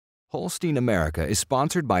Holstein America is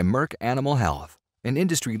sponsored by Merck Animal Health, an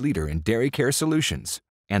industry leader in dairy care solutions,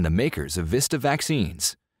 and the makers of Vista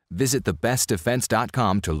Vaccines. Visit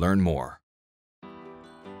thebestdefense.com to learn more.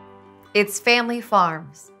 It's family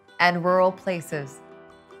farms and rural places,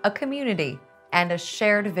 a community and a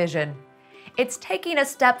shared vision. It's taking a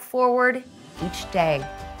step forward each day.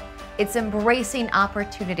 It's embracing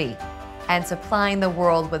opportunity and supplying the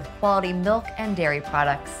world with quality milk and dairy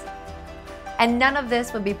products. And none of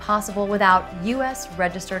this would be possible without U.S.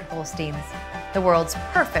 registered Holsteins, the world's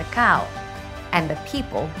perfect cow, and the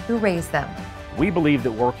people who raise them. We believe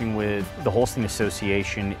that working with the Holstein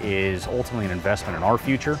Association is ultimately an investment in our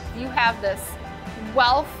future. You have this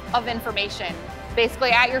wealth of information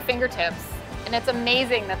basically at your fingertips, and it's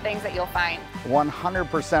amazing the things that you'll find.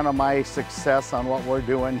 100% of my success on what we're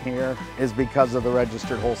doing here is because of the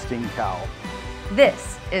registered Holstein cow.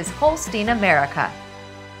 This is Holstein America.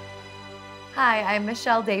 Hi, I'm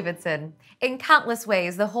Michelle Davidson. In countless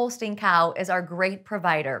ways, the Holstein cow is our great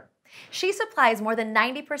provider. She supplies more than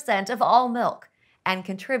 90% of all milk and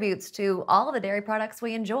contributes to all the dairy products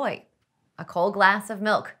we enjoy. A cold glass of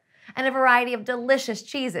milk and a variety of delicious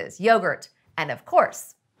cheeses, yogurt, and of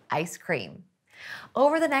course, ice cream.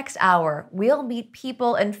 Over the next hour, we'll meet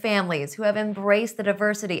people and families who have embraced the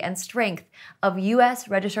diversity and strength of U.S.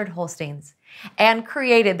 registered Holsteins and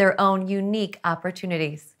created their own unique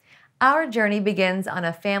opportunities. Our journey begins on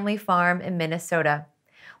a family farm in Minnesota,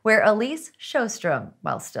 where Elise Sjostrom,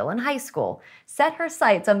 while still in high school, set her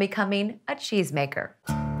sights on becoming a cheesemaker.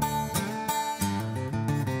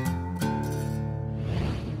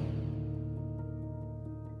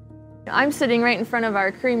 I'm sitting right in front of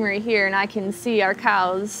our creamery here, and I can see our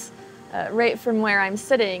cows right from where I'm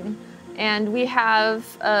sitting. And we have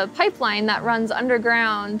a pipeline that runs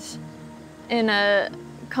underground in a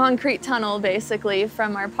concrete tunnel, basically,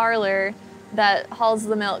 from our parlor that hauls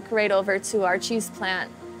the milk right over to our cheese plant,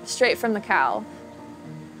 straight from the cow.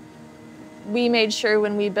 We made sure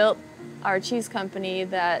when we built our cheese company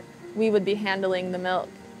that we would be handling the milk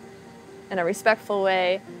in a respectful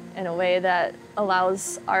way, in a way that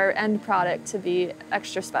allows our end product to be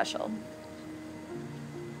extra special.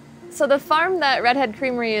 So the farm that Redhead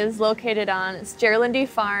Creamery is located on is Geraldine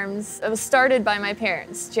Farms. It was started by my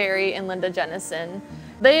parents, Jerry and Linda Jennison.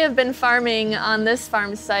 They have been farming on this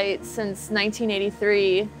farm site since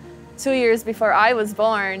 1983, 2 years before I was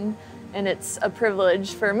born, and it's a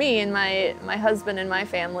privilege for me and my husband and my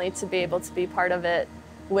family to be able to be part of it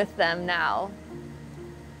with them now.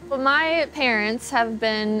 Well, my parents have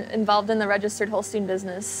been involved in the registered Holstein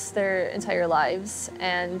business their entire lives,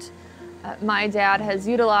 and my dad has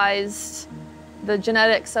utilized the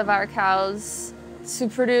genetics of our cows to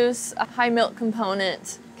produce a high milk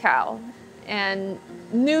component cow, and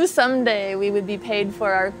knew someday we would be paid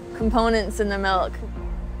for our components in the milk.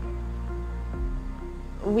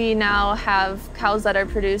 We now have cows that are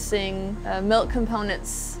producing milk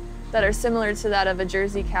components that are similar to that of a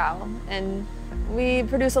Jersey cow, and we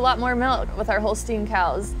produce a lot more milk with our Holstein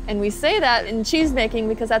cows. And we say that in cheese making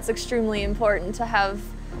because that's extremely important to have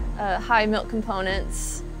high milk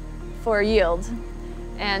components for yield.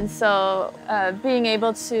 And so being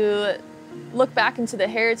able to look back into the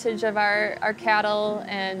heritage of our cattle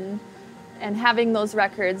and having those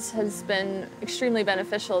records has been extremely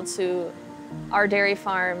beneficial to our dairy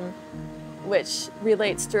farm, which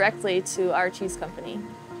relates directly to our cheese company.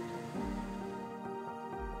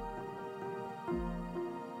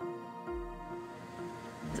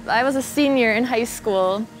 I was a senior in high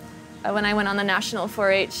school when I went on the National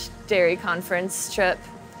 4-H Dairy Conference trip,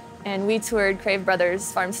 and we toured Crave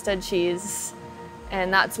Brothers Farmstead Cheese,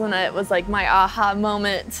 and that's when it was like my aha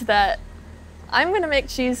moment that I'm going to make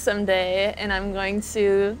cheese someday, and I'm going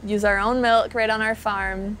to use our own milk right on our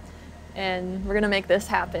farm, and we're going to make this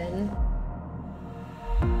happen.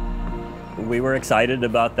 We were excited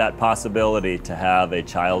about that possibility to have a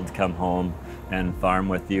child come home and farm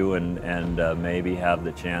with you and maybe have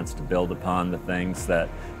the chance to build upon the things that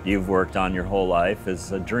you've worked on your whole life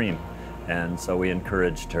is a dream. And so we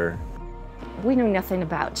encouraged her. We knew nothing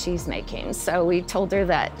about cheese making, so we told her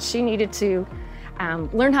that she needed to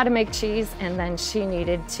learn how to make cheese, and then she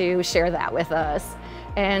needed to share that with us.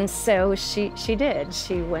 And so she did.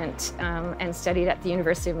 She went and studied at the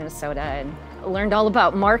University of Minnesota and learned all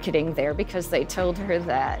about marketing there, because they told her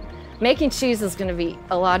that making cheese is going to be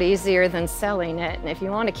a lot easier than selling it, and if you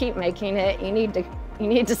want to keep making it, you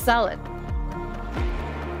need to sell it.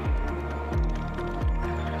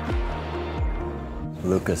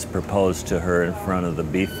 Lucas proposed to her in front of the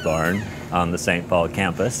beef barn on the St. Paul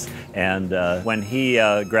campus, and when he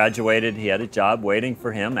graduated, he had a job waiting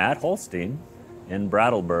for him at Holstein in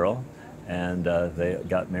Brattleboro, and they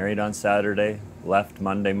got married on Saturday, left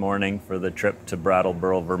Monday morning for the trip to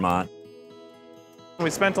Brattleboro, Vermont. We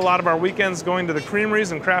spent a lot of our weekends going to the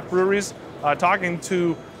creameries and craft breweries, talking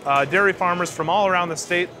to dairy farmers from all around the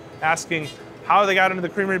state, asking how they got into the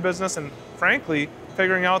creamery business, and frankly,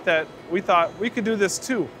 figuring out that we thought we could do this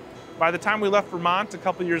too. By the time we left Vermont a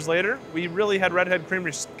couple years later, we really had Redhead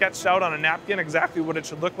Creamery sketched out on a napkin exactly what it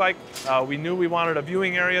should look like. We knew we wanted a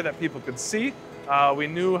viewing area that people could see. We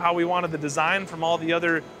knew how we wanted the design from all the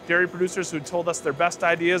other dairy producers who told us their best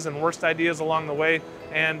ideas and worst ideas along the way.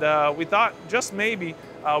 And we thought just maybe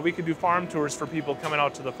we could do farm tours for people coming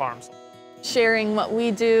out to the farms. Sharing what we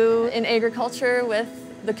do in agriculture with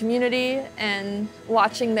the community and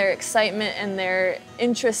watching their excitement and their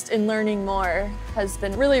interest in learning more has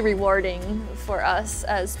been really rewarding for us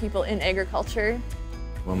as people in agriculture.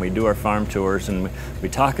 When we do our farm tours and we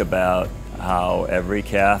talk about how every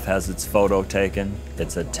calf has its photo taken,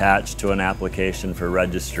 it's attached to an application for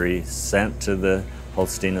registry, sent to the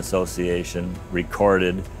Holstein Association,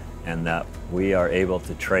 recorded, and that we are able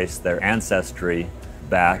to trace their ancestry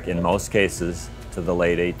back, in most cases, to the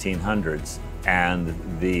late 1800s.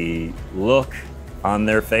 And the look on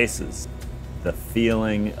their faces, the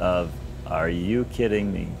feeling of, are you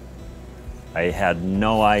kidding me? I had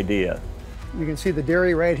no idea. You can see the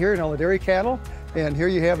dairy right here and all the dairy cattle. And here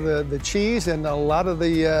you have the cheese, and a lot of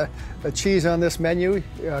the cheese on this menu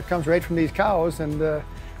comes right from these cows, and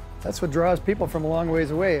that's what draws people from a long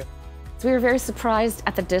ways away. So we were very surprised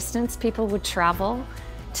at the distance people would travel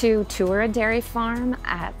to tour a dairy farm,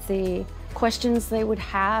 at the questions they would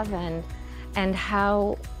have, and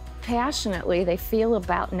how passionately they feel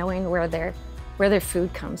about knowing where their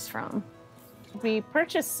food comes from. We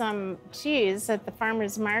purchased some cheese at the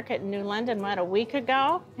farmer's market in New London about a week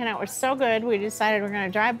ago, and it was so good we decided we're going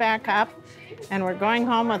to drive back up, and we're going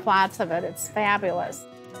home with lots of it. It's fabulous.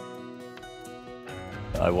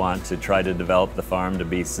 I want to try to develop the farm to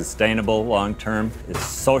be sustainable long-term. It's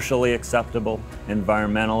socially acceptable,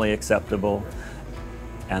 environmentally acceptable,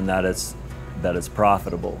 and that it's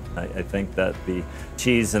profitable. I think that the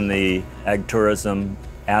cheese and the ag tourism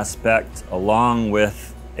aspect, along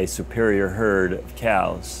with a superior herd of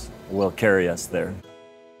cows, will carry us there.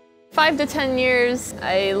 5 to 10 years,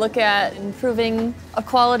 I look at improving a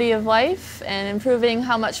quality of life and improving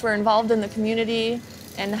how much we're involved in the community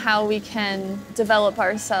and how we can develop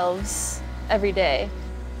ourselves every day.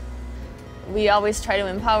 We always try to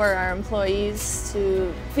empower our employees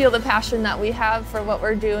to feel the passion that we have for what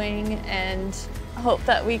we're doing, and hope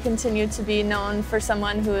that we continue to be known for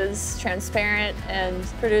someone who is transparent and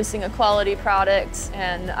producing a quality product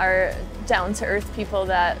and are down-to-earth people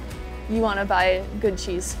that you want to buy good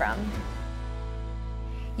cheese from.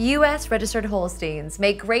 U.S. registered Holsteins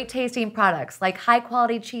make great tasting products like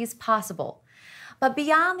high-quality cheese possible. But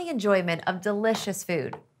beyond the enjoyment of delicious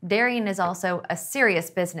food, dairying is also a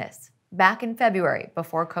serious business. Back in February,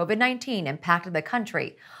 before COVID-19 impacted the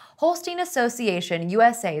country, Holstein Association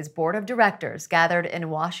USA's Board of Directors gathered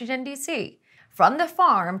in Washington, D.C. From the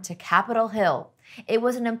farm to Capitol Hill, it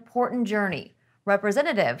was an important journey,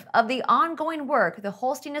 representative of the ongoing work the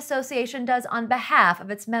Holstein Association does on behalf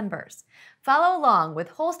of its members. Follow along with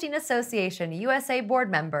Holstein Association USA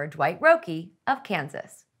Board member Dwight Roque of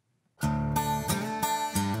Kansas.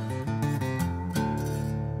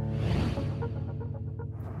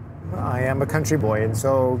 I am a country boy, and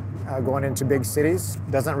so going into big cities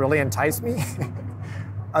doesn't really entice me,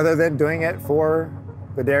 other than doing it for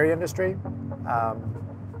the dairy industry. I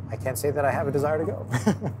can't say that I have a desire to go.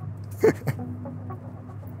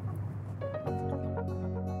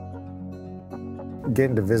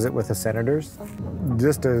 Getting to visit with the senators,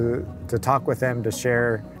 just to talk with them, to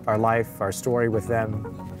share our life, our story with them,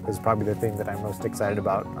 is probably the thing that I'm most excited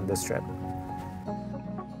about on this trip.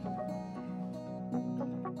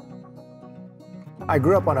 I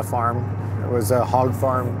grew up on a farm. It was a hog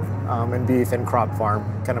farm and beef and crop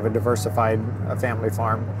farm, kind of a diversified family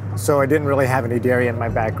farm. So I didn't really have any dairy in my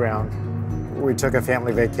background. We took a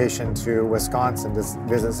family vacation to Wisconsin to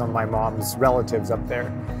visit some of my mom's relatives up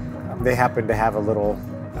there. They happened to have a little,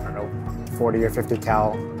 I don't know, 40 or 50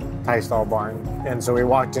 cow tie stall barn. And so we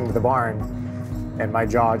walked into the barn and my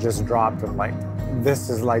jaw just dropped. I'm like, this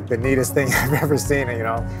is like the neatest thing I've ever seen, you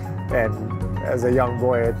know? And as a young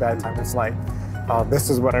boy at that time, it's like, oh, this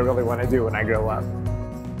is what I really want to do when I grow up.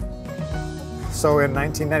 So in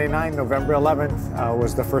 1999, November 11th,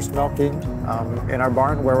 was the first milking in our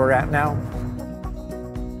barn where we're at now.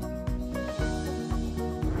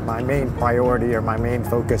 My main priority or my main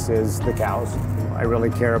focus is the cows. I really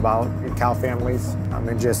care about cow families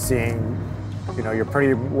and just seeing, you know, you're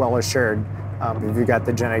pretty well assured if you got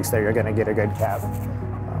the genetics there, you're going to get a good calf.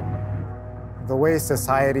 The way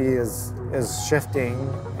society is shifting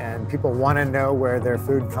and people want to know where their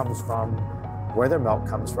food comes from, where their milk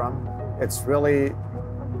comes from, it's really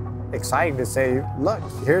exciting to say, look,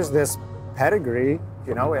 here's this pedigree,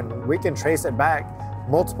 you know, and we can trace it back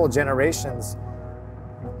multiple generations,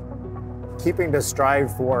 keeping to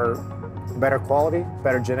strive for better quality,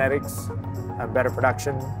 better genetics, and better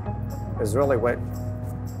production is really what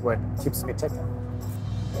keeps me ticking.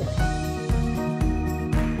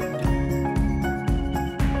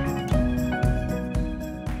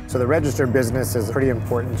 So the registered business is pretty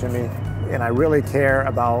important to me, and I really care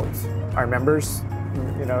about our members,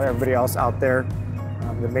 you know, everybody else out there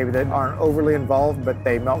that aren't overly involved, but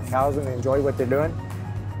they milk cows and they enjoy what they're doing.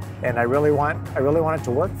 And I really want it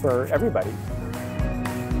to work for everybody.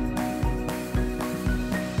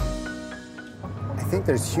 I think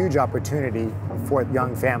there's huge opportunity for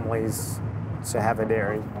young families to have a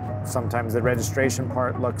dairy. Sometimes the registration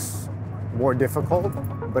part looks more difficult,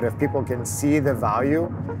 but if people can see the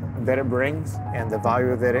value that it brings and the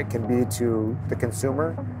value that it can be to the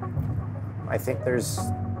consumer, I think there's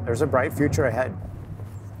a bright future ahead.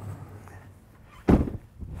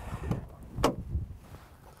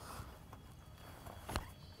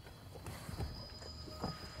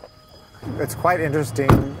 It's quite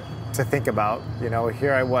interesting to think about. You know,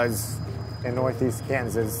 here I was in Northeast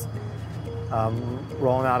Kansas,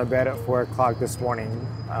 rolling out of bed at 4 o'clock this morning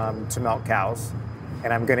to milk cows.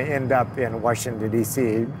 And I'm going to end up in Washington,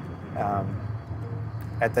 D.C.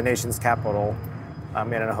 At the nation's capital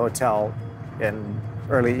in a hotel in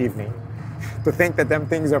early evening. To think that them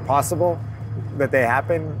things are possible, that they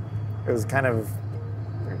happen, is kind of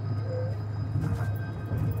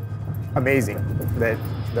amazing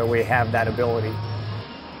that we have that ability.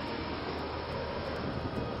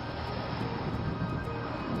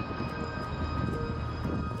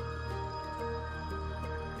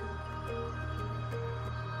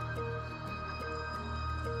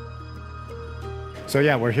 So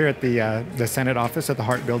yeah, we're here at the Senate office at the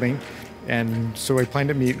Hart Building, and so we plan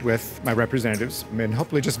to meet with my representatives and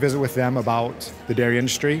hopefully just visit with them about the dairy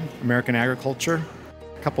industry, American agriculture.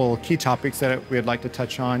 A couple key topics that we'd like to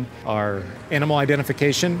touch on are animal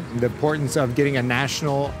identification, the importance of getting a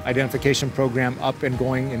national identification program up and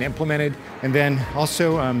going and implemented, and then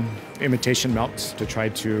also imitation milks to try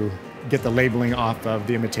to get the labeling off of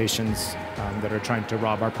the imitations that are trying to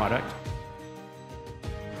rob our product.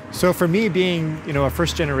 So for me, being, you know, a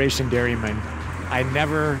first-generation dairyman, I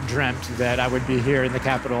never dreamt that I would be here in the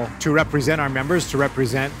Capitol to represent our members, to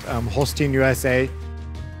represent Holstein USA.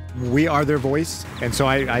 We are their voice, and so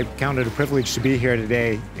I count it a privilege to be here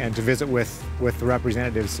today and to visit with the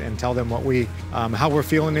representatives and tell them what how we're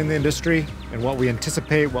feeling in the industry and what we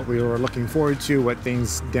anticipate, what we were looking forward to, what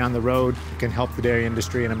things down the road can help the dairy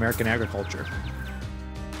industry and American agriculture.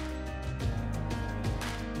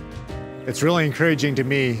 It's really encouraging to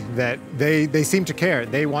me that they seem to care.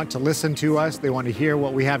 They want to listen to us. They want to hear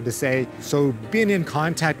what we have to say. So being in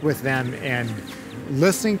contact with them and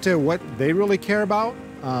listening to what they really care about,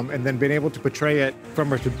 and then being able to portray it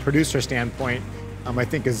from a producer standpoint, I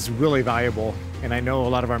think is really valuable. And I know a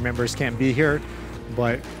lot of our members can't be here,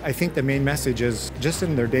 but I think the main message is just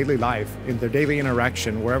in their daily life, in their daily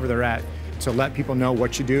interaction, wherever they're at, to let people know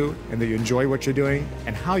what you do and that you enjoy what you're doing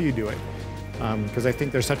and how you do it. Because I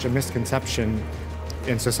think there's such a misconception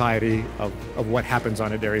in society of what happens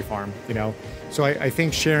on a dairy farm, you know. So I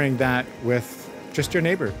think sharing that with just your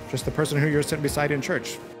neighbor, just the person who you're sitting beside in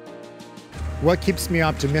church. What keeps me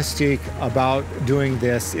optimistic about doing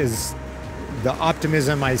this is the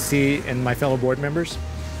optimism I see in my fellow board members.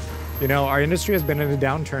 You know, our industry has been in a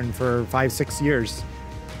downturn for 5-6 years,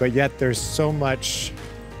 but yet there's so much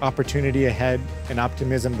opportunity ahead and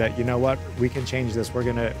optimism that, you know what, we can change this. We're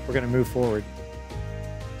gonna move forward.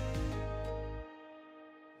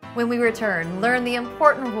 When we return, learn the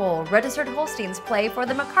important role registered Holsteins play for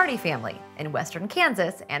the McCarty family in Western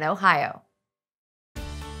Kansas and Ohio.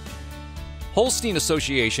 Holstein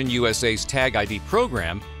Association USA's Tag ID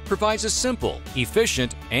program provides a simple,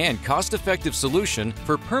 efficient, and cost-effective solution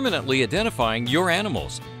for permanently identifying your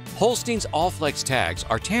animals. Holstein's All-Flex tags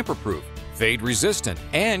are tamper-proof, fade-resistant,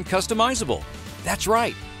 and customizable. That's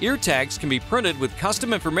right, ear tags can be printed with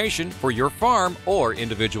custom information for your farm or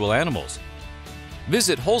individual animals.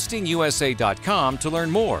 Visit HolsteinUSA.com to learn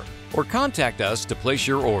more or contact us to place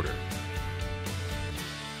your order.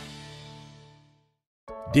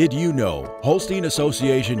 Did you know Holstein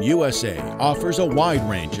Association USA offers a wide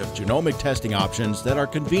range of genomic testing options that are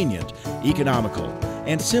convenient, economical,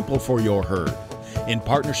 and simple for your herd? In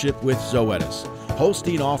partnership with Zoetis,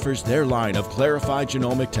 Holstein offers their line of clarified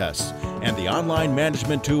genomic tests and the online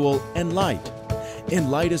management tool Enlight.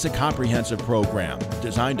 Enlight is a comprehensive program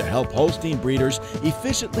designed to help Holstein breeders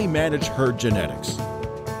efficiently manage herd genetics.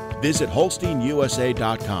 Visit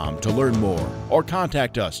HolsteinUSA.com to learn more or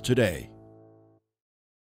contact us today.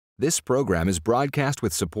 This program is broadcast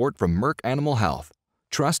with support from Merck Animal Health.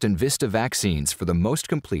 Trust Envista vaccines for the most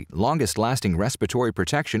complete, longest-lasting respiratory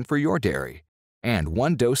protection for your dairy. And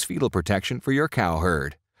one-dose fetal protection for your cow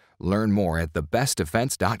herd. Learn more at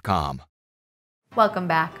thebestdefense.com. Welcome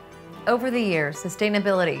back. Over the years,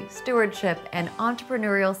 sustainability, stewardship, and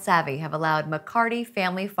entrepreneurial savvy have allowed McCarty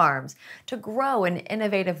Family Farms to grow in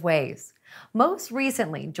innovative ways. Most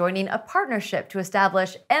recently, joining a partnership to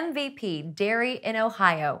establish MVP Dairy in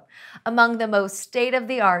Ohio, among the most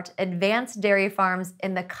state-of-the-art advanced dairy farms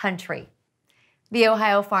in the country. The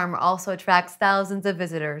Ohio farm also attracts thousands of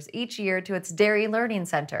visitors each year to its Dairy Learning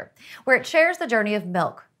Center, where it shares the journey of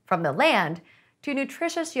milk from the land to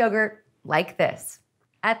nutritious yogurt like this.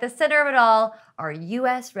 At the center of it all are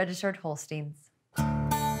U.S. registered Holsteins.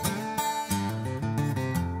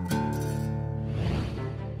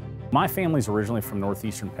 My family's originally from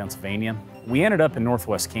northeastern Pennsylvania. We ended up in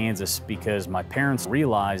northwest Kansas because my parents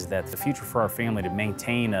realized that the future for our family to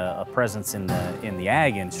maintain a presence in the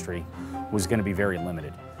ag industry was going to be very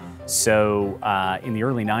limited. So in the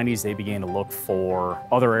early 90s, they began to look for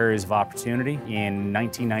other areas of opportunity. In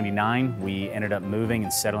 1999, we ended up moving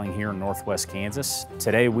and settling here in northwest Kansas.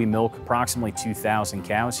 Today, we milk approximately 2,000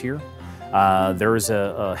 cows here. There is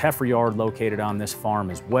a heifer yard located on this farm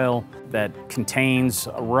as well that contains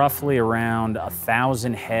roughly around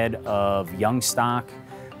 1,000 head of young stock,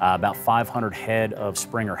 about 500 head of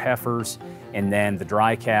Springer heifers, and then the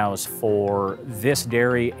dry cows for this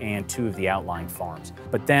dairy and 2 of the outlying farms.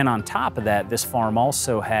 But then on top of that, this farm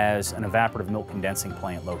also has an evaporative milk condensing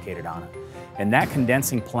plant located on it. And that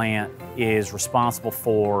condensing plant is responsible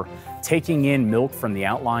for taking in milk from the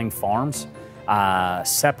outlying farms,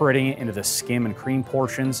 separating it into the skim and cream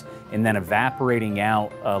portions, and then evaporating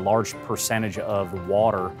out a large percentage of the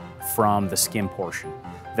water from the skim portion.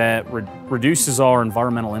 That reduces our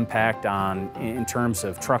environmental impact in terms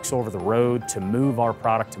of trucks over the road to move our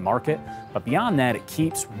product to market. But beyond that, it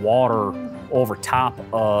keeps water over top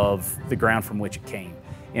of the ground from which it came.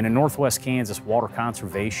 And in northwest Kansas, water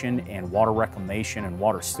conservation and water reclamation and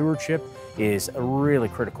water stewardship is a really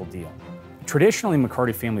critical deal. Traditionally,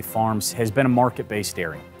 McCarty Family Farms has been a market-based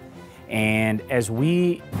dairy. And as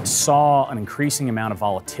we saw an increasing amount of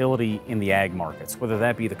volatility in the ag markets, whether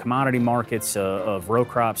that be the commodity markets of row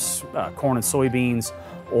crops, corn and soybeans,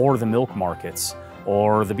 or the milk markets,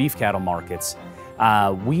 or the beef cattle markets,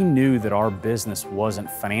 we knew that our business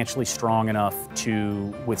wasn't financially strong enough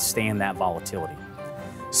to withstand that volatility.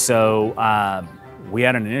 So we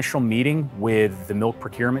had an initial meeting with the milk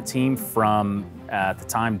procurement team from, at the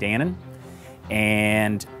time, Dannon,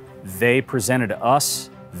 and they presented to us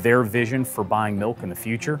their vision for buying milk in the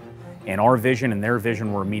future, and our vision and their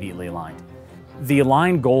vision were immediately aligned. The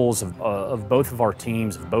aligned goals of both of our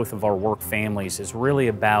teams, of both of our work families, is really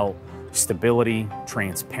about stability,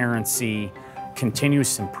 transparency,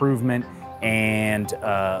 continuous improvement, and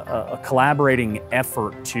a collaborating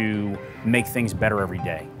effort to make things better every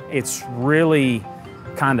day. It's really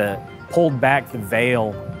kind of pulled back the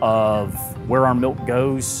veil of where our milk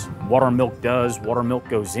goes, what our milk does, what our milk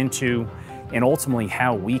goes into, and ultimately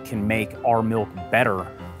how we can make our milk better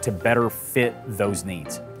to better fit those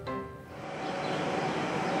needs.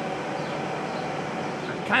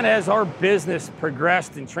 Kind of as our business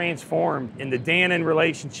progressed and transformed and the Dannon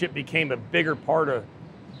relationship became a bigger part of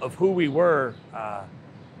who we were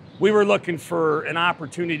looking for an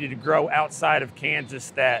opportunity to grow outside of Kansas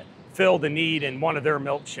that filled a need in one of their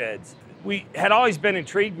milk sheds. We had always been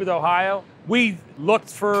intrigued with Ohio. We looked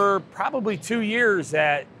for probably 2 years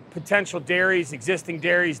at potential dairies, existing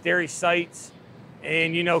dairies, dairy sites,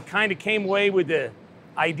 and kind of came away with the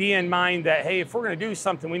idea in mind that, hey, if we're going to do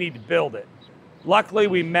something, we need to build it. Luckily,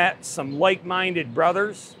 we met some like-minded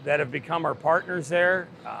brothers that have become our partners there,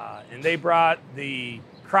 and they brought the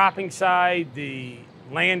cropping side, the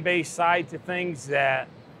land-based side to things that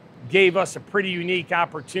gave us a pretty unique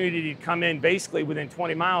opportunity to come in basically within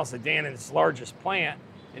 20 miles of Dannon's largest plant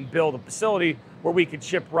and build a facility where we could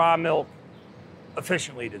ship raw milk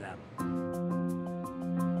efficiently to them.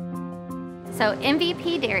 So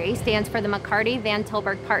MVP Dairy stands for the McCarty-Van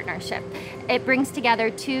Tilburg Partnership. It brings together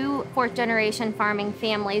 2 fourth-generation farming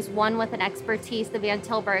families, one with an expertise, the Van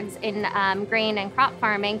Tilburgs, in grain and crop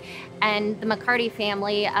farming, and the McCarty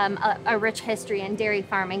family, a rich history in dairy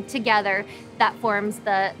farming. Together, that forms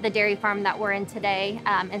the dairy farm that we're in today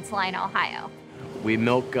in Salina, Ohio. We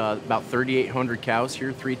milk about 3,800 cows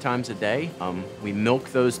here 3 times a day. We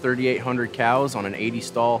milk those 3,800 cows on an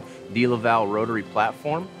 80-stall D-Laval rotary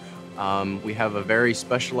platform. We have a very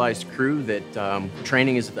specialized crew that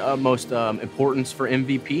training is of the utmost importance for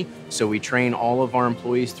MVP. So we train all of our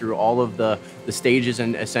employees through all of the stages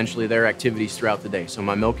and essentially their activities throughout the day. So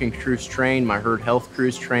my milking crew's trained, my herd health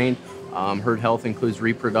crew's trained. Herd health includes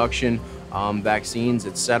reproduction, vaccines,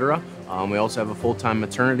 etc. We also have a full-time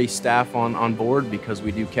maternity staff on board because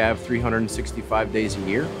we do calve 365 days a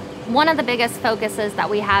year. One of the biggest focuses that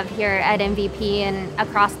we have here at MVP and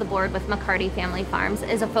across the board with McCarty Family Farms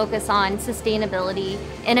is a focus on sustainability,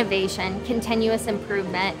 innovation, continuous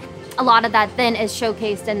improvement. A lot of that then is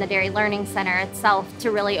showcased in the Dairy Learning Center itself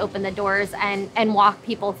to really open the doors and walk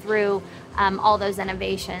people through all those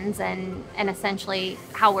innovations and essentially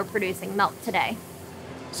how we're producing milk today.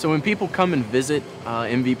 So when people come and visit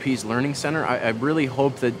MVP's Learning Center, I really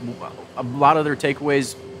hope that a lot of their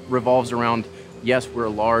takeaways revolves around, yes, we're a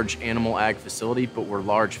large animal ag facility, but we're a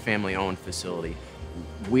large family-owned facility.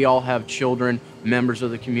 We all have children, members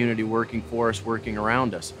of the community working for us, working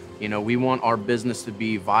around us. You know, we want our business to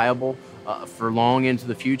be viable for long into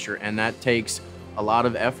the future, and that takes a lot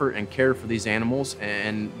of effort and care for these animals.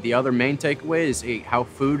 And the other main takeaway is how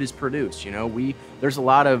food is produced. You know, there's a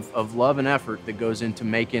lot of love and effort that goes into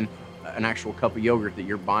making an actual cup of yogurt that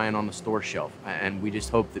you're buying on the store shelf. And we just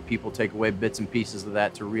hope that people take away bits and pieces of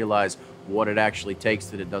that to realize what it actually takes,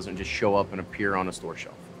 that it doesn't just show up and appear on a store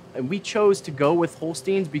shelf. And we chose to go with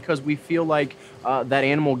Holsteins because we feel like that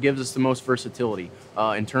animal gives us the most versatility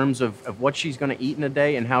in terms of what she's going to eat in a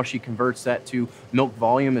day and how she converts that to milk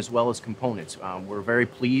volume as well as components. We're very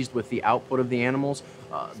pleased with the output of the animals,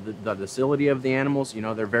 the docility of the animals. You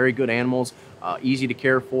know, they're very good animals, easy to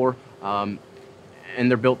care for, and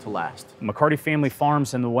they're built to last. McCarty Family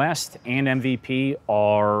Farms in the West and MVP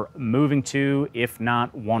are moving to, if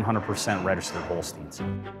not 100% registered Holsteins.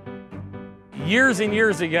 Years and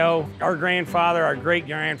years ago, our grandfather, our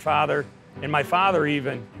great-grandfather, and my father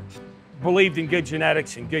even believed in good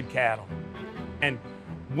genetics and good cattle. And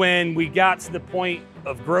when we got to the point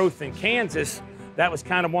of growth in Kansas, that was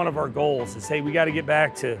kind of one of our goals, is, hey, we got to get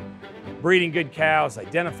back to breeding good cows,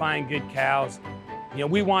 identifying good cows. You know,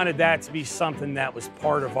 we wanted that to be something that was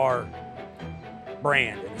part of our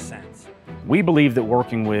brand, in a sense. We believe that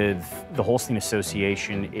working with the Holstein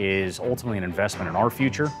Association is ultimately an investment in our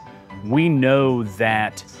future. We know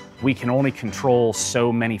that we can only control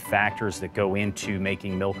so many factors that go into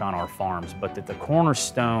making milk on our farms, but that the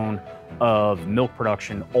cornerstone of milk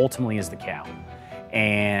production ultimately is the cow.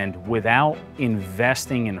 And without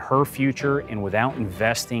investing in her future and without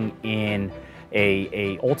investing in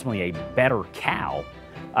ultimately a better cow,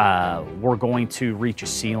 we're going to reach a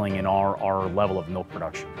ceiling in our level of milk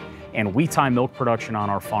production. And we tie milk production on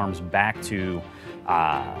our farms back to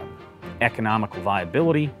economical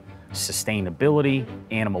viability, sustainability,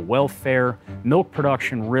 animal welfare. Milk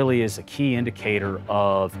production really is a key indicator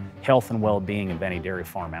of health and well-being of any dairy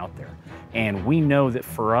farm out there. And we know that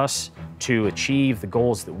for us to achieve the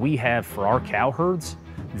goals that we have for our cow herds,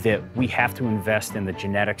 that we have to invest in the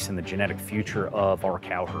genetics and the genetic future of our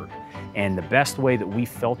cow herd. And the best way that we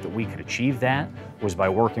felt that we could achieve that was by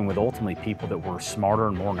working with ultimately people that were smarter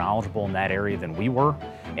and more knowledgeable in that area than we were,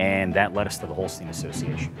 and that led us to the Holstein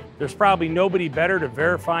Association. There's probably nobody better to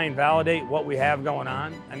verify and validate what we have going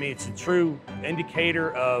on. I mean, it's a true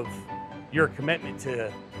indicator of your commitment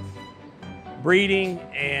to breeding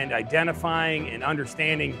and identifying and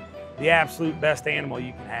understanding the absolute best animal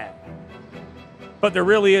you can have. But there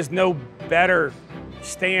really is no better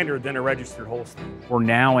standard than a registered Holstein. We're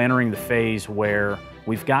now entering the phase where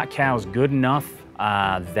we've got cows good enough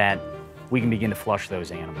that we can begin to flush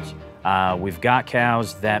those animals. We've got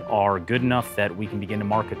cows that are good enough that we can begin to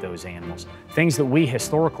market those animals. Things that we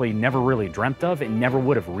historically never really dreamt of and never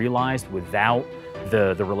would have realized without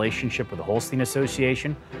the relationship with the Holstein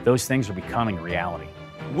Association, those things are becoming a reality.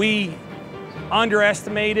 We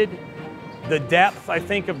underestimated the depth, I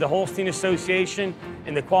think, of the Holstein Association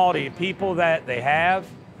and the quality of people that they have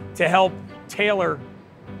to help tailor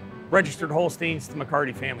registered Holsteins to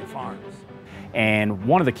McCarty Family Farms. And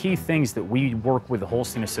one of the key things that we work with the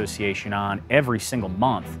Holstein Association on every single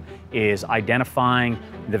month is identifying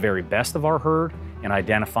the very best of our herd and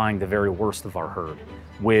identifying the very worst of our herd,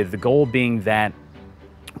 with the goal being that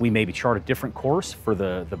we maybe chart a different course for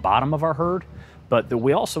the bottom of our herd, but that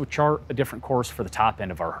we also chart a different course for the top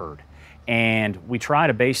end of our herd. And we try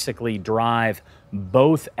to basically drive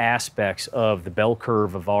both aspects of the bell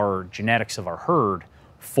curve of our genetics of our herd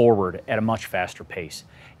forward at a much faster pace.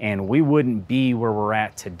 And we wouldn't be where we're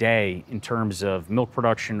at today in terms of milk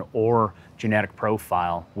production or genetic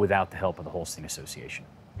profile without the help of the Holstein Association.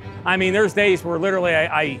 I mean, there's days where literally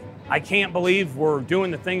I can't believe we're doing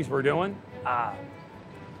the things we're doing.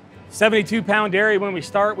 72-pound dairy when we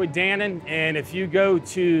start with Dannon, and if you go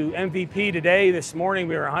to MVP today, this morning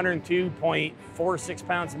we were 102.46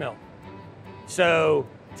 pounds of milk. So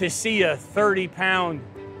to see a 30-pound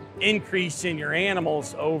increase in your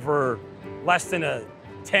animals over less than a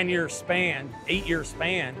 10-year span, 8-year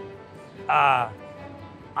span,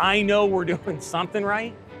 I know we're doing something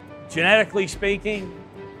right. Genetically speaking,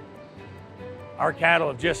 our cattle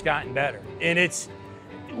have just gotten better. And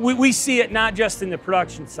we see it not just in the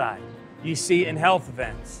production side. You see it in health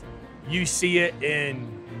events. You see it in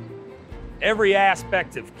every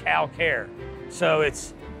aspect of cow care. So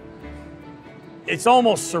it's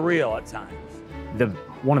almost surreal at times.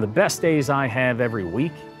 One of the best days I have every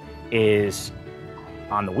week is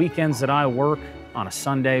on the weekends that I work on a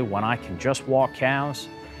Sunday when I can just walk cows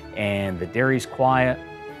and the dairy's quiet,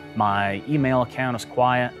 my email account is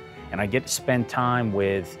quiet, and I get to spend time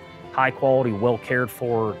with high quality, well cared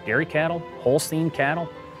for dairy cattle, Holstein cattle,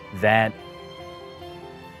 that's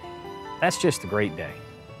just a great day.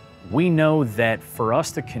 We know that for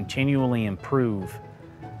us to continually improve,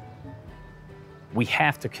 we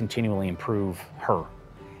have to continually improve her.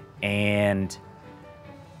 And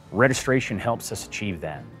registration helps us achieve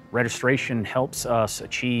that. Registration helps us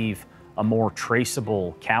achieve a more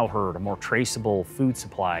traceable cow herd, a more traceable food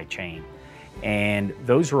supply chain. And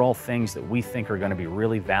those are all things that we think are going to be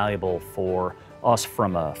really valuable for us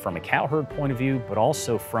from a cow herd point of view, but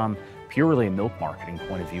also from purely a milk marketing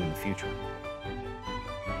point of view in the future.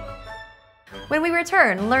 When we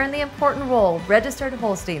return, learn the important role registered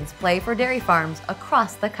Holsteins play for dairy farms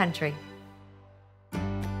across the country.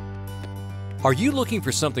 Are you looking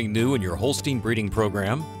for something new in your Holstein breeding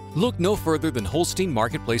program? Look no further than Holstein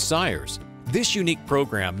Marketplace Sires. This unique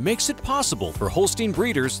program makes it possible for Holstein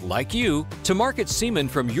breeders like you to market semen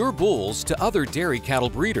from your bulls to other dairy cattle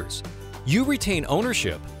breeders. You retain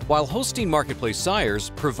ownership, while Holstein Marketplace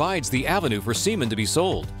Sires provides the avenue for semen to be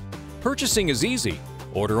sold. Purchasing is easy.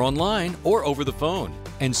 Order online or over the phone,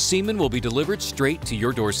 and semen will be delivered straight to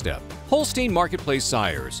your doorstep. Holstein Marketplace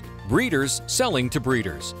Sires, breeders selling to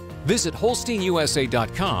breeders. Visit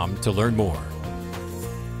HolsteinUSA.com to learn more.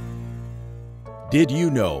 Did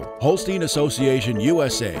you know Holstein Association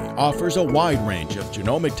USA offers a wide range of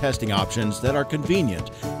genomic testing options that are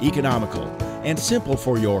convenient, economical, and simple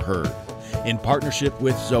for your herd? In partnership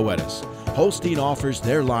with Zoetis, Holstein offers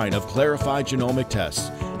their line of clarified genomic tests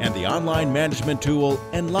and the online management tool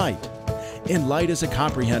Enlight. Enlight is a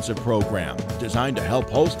comprehensive program designed to help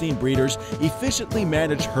Holstein breeders efficiently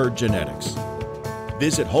manage herd genetics.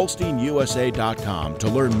 Visit HolsteinUSA.com to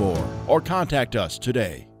learn more or contact us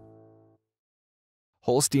today.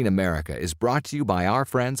 Holstein America is brought to you by our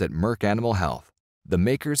friends at Merck Animal Health, the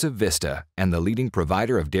makers of Vista and the leading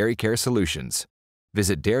provider of dairy care solutions.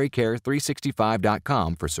 Visit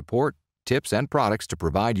dairycare365.com for support, tips, and products to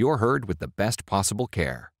provide your herd with the best possible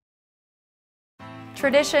care.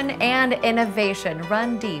 Tradition and innovation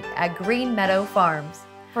run deep at Green Meadow Farms.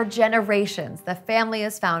 For generations, the family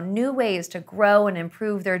has found new ways to grow and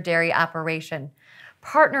improve their dairy operation,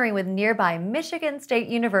 partnering with nearby Michigan State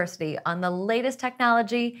University on the latest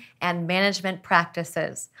technology and management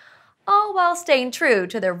practices, all while staying true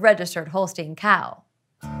to their registered Holstein cow.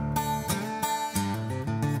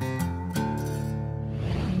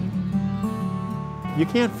 You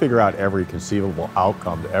can't figure out every conceivable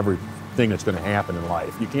outcome to everything that's going to happen in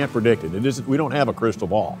life. You can't predict it. We don't have a crystal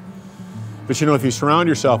ball. But you know, if you surround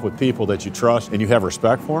yourself with people that you trust and you have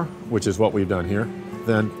respect for, which is what we've done here,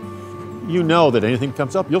 then you know that anything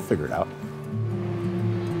comes up, you'll figure it out.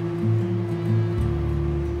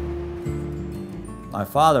 My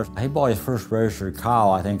father, he bought his first registered cow,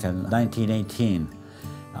 I think, in 1918.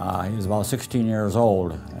 He was about 16 years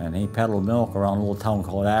old, and he peddled milk around a little town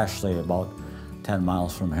called Ashley, about 10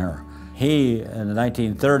 miles from here. He, in the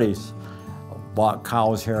 1930s, bought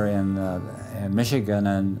cows here in Michigan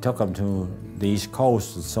and took them to the East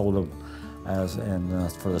Coast and sold them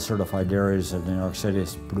for the certified dairies in New York City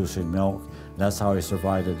producing milk. That's how he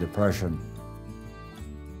survived the Depression.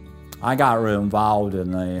 I got really involved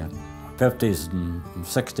in the 50s and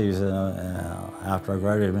 60s after I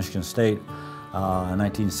graduated Michigan State. In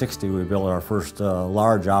 1960, we built our first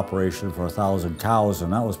large operation for 1,000 cows,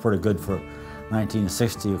 and that was pretty good for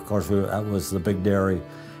 1960. Of course, that was the big dairy,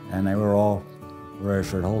 and they were all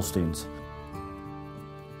registered Holsteins.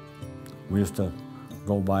 We used to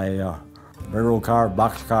go by railroad car,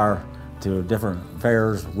 box car, to different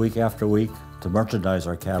fairs week after week to merchandise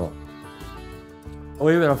our cattle.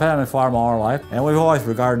 We've been a family farm all our life, and we've always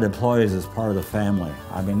regarded employees as part of the family.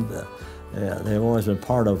 I mean, they've always been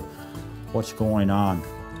part of what's going on.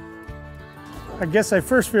 I guess I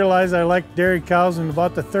first realized I liked dairy cows in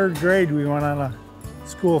about the 3rd grade. We went on a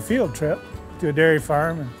school field trip to a dairy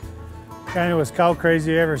farm and kind of was cow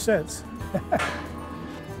crazy ever since.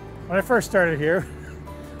 When I first started here,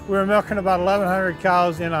 we were milking about 1,100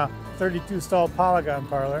 cows in a 32-stall polygon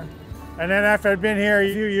parlor. And then after I'd been here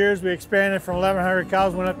a few years, we expanded from 1,100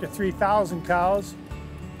 cows, went up to 3,000 cows.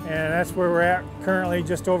 And that's where we're at currently,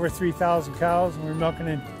 just over 3,000 cows. And we're milking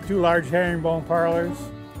in 2 large herringbone parlors.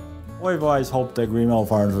 We've always hoped that green meadow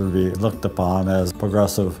farms would be looked upon as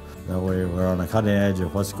progressive, that we were on the cutting edge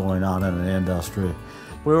of what's going on in the industry.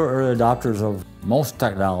 We were early adopters of most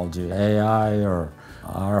technology, AI or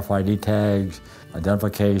RFID tags,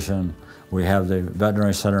 identification. We have the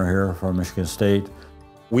veterinary center here from Michigan State.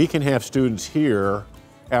 We can have students here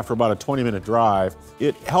after about a 20-minute drive.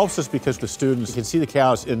 It helps us because the students can see the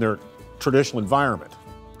cows in their traditional environment.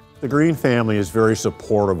 The Green family is very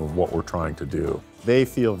supportive of what we're trying to do. They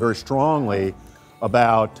feel very strongly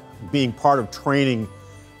about being part of training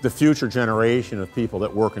the future generation of people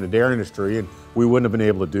that work in the dairy industry, and we wouldn't have been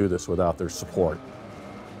able to do this without their support.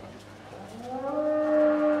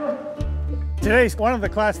 Today's one of the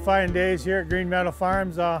classifying days here at Green Meadow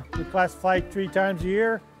Farms. We classify 3 times a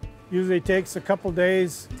year. Usually takes a couple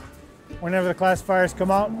days. Whenever the classifiers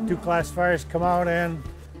come out, 2 classifiers come out and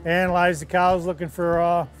analyze the cows, looking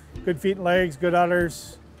for good feet and legs, good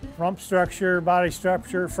udders, rump structure, body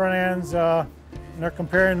structure, front ends. And they're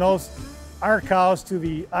comparing our cows to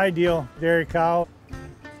the ideal dairy cow.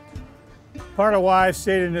 Part of why I've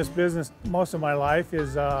stayed in this business most of my life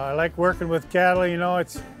is I like working with cattle. You know,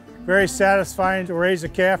 it's very satisfying to raise a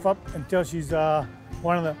calf up until she's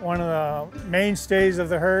one of the mainstays of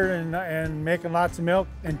the herd and making lots of milk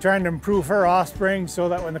and trying to improve her offspring so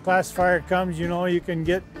that when the classifier comes, you know, you can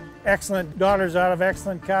get excellent daughters out of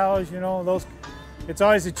excellent cows. You know, it's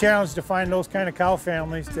always a challenge to find those kind of cow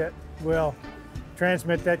families that will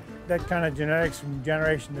transmit that kind of genetics from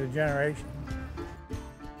generation to generation.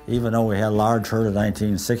 Even though we had a large herd in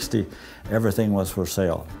 1960, everything was for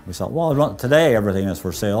sale. We thought, well, today everything is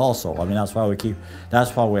for sale also. I mean, that's why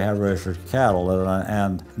we have registered cattle.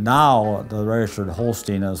 And now the registered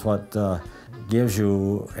Holstein is what gives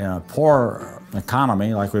you, in a poor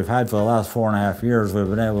economy like we've had for the last 4.5 years, we've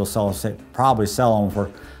been able to probably sell them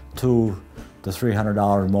for $200 to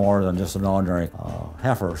 $300 more than just an ordinary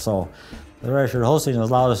heifer. So the registered Holstein has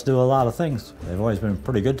allowed us to do a lot of things. They've always been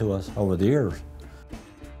pretty good to us over the years.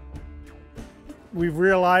 We've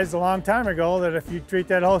realized a long time ago that if you treat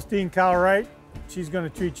that Holstein cow right, she's going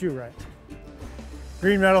to treat you right.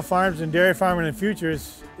 Green Meadow Farms and dairy farming in the future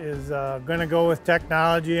is going to go with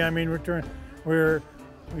technology. I mean,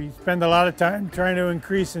 we spend a lot of time trying to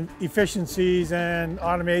increase efficiencies and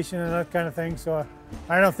automation and that kind of thing. So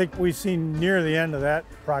I don't think we've seen near the end of that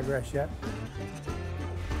progress yet.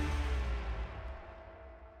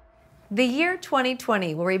 The year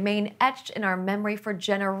 2020 will remain etched in our memory for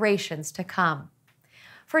generations to come.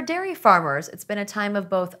 For dairy farmers, it's been a time of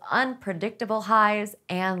both unpredictable highs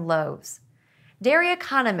and lows. Dairy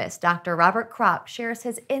economist Dr. Robert Kropp shares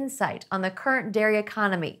his insight on the current dairy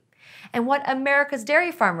economy and what America's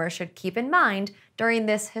dairy farmers should keep in mind during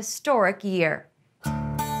this historic year.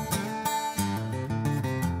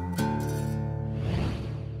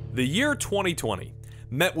 The year 2020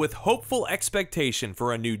 met with hopeful expectation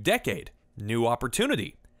for a new decade, new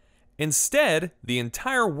opportunity. Instead, the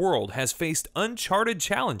entire world has faced uncharted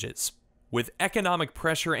challenges, with economic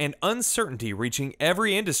pressure and uncertainty reaching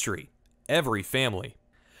every industry, every family.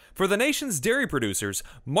 For the nation's dairy producers,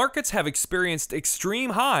 markets have experienced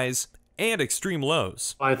extreme highs and extreme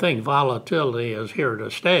lows. I think volatility is here to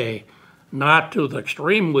stay, not to the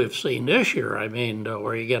extreme we've seen this year. I mean,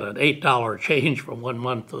 where you get an $8 change from one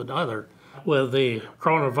month to another. With the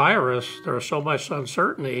coronavirus, there's so much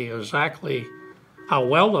uncertainty exactly how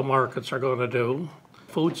well the markets are going to do.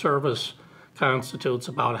 Food service constitutes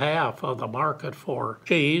about half of the market for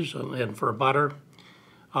cheese and for butter.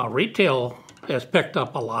 Retail has picked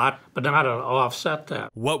up a lot, but not to offset that.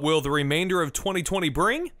 What will the remainder of 2020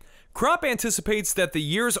 bring? Kropp anticipates that the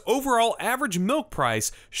year's overall average milk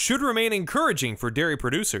price should remain encouraging for dairy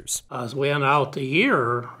producers. As we end out the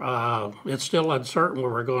year, it's still uncertain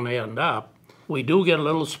where we're going to end up. We do get a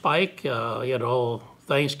little spike,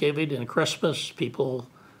 Thanksgiving and Christmas, people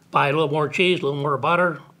buy a little more cheese, a little more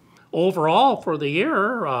butter. Overall, for the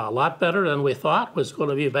year, a lot better than we thought was going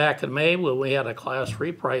to be back in May when we had a Class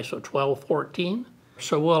 3 price of $12.14.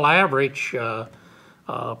 So we'll average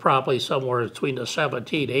probably somewhere between the $17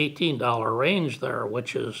 to $18 range there,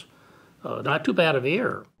 which is not too bad of a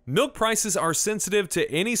year. Milk prices are sensitive to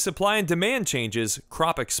any supply and demand changes,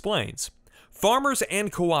 Crop explains. Farmers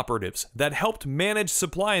and cooperatives that helped manage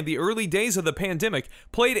supply in the early days of the pandemic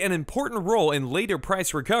played an important role in later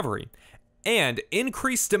price recovery, and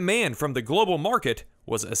increased demand from the global market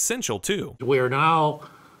was essential too. We are now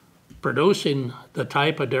producing the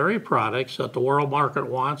type of dairy products that the world market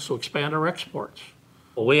wants to expand our exports.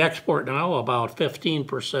 We export now about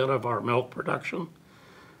 15% of our milk production.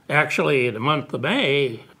 Actually, in the month of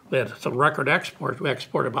May, we had some record exports. We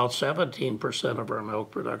export about 17% of our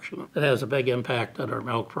milk production. It has a big impact on our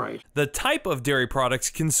milk price. The type of dairy products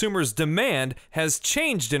consumers demand has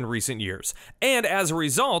changed in recent years, and as a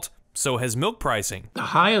result, so has milk pricing. The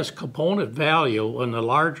highest component value and the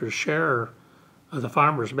largest share of the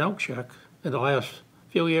farmer's milk check in the last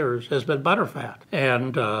few years has been butterfat,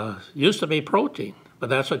 and used to be protein, but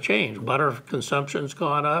that's a change. Butter consumption's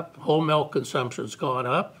gone up, whole milk consumption's gone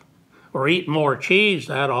up. We're eating more cheese,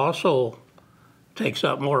 that also takes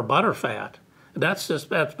up more butterfat. That's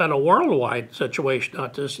been a worldwide situation,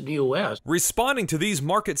 not just in the U.S. Responding to these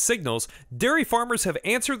market signals, dairy farmers have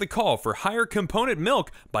answered the call for higher component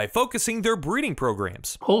milk by focusing their breeding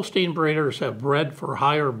programs. Holstein breeders have bred for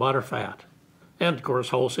higher butterfat. And of course,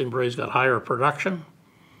 Holstein breeds got higher production,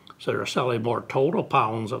 so they're selling more total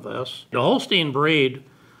pounds of this. The Holstein breed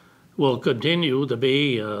will continue to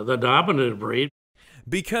be the dominant breed.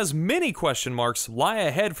 Because many question marks lie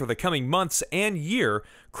ahead for the coming months and year,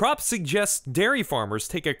 Crop suggests dairy farmers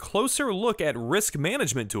take a closer look at risk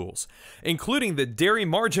management tools, including the Dairy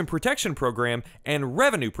Margin Protection Program and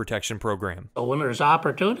Revenue Protection Program. So when there's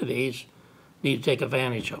opportunities, you need to take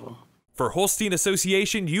advantage of them. For Holstein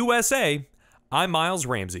Association USA, I'm Miles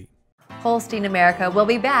Ramsey. Holstein America will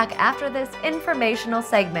be back after this informational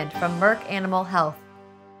segment from Merck Animal Health.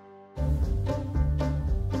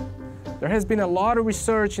 There has been a lot of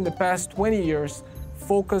research in the past 20 years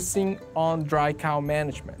focusing on dry cow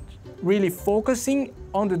management. Really focusing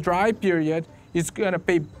on the dry period is going to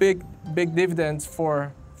pay big dividends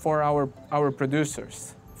for our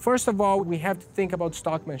producers. First of all, we have to think about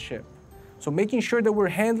stockmanship. So making sure that we're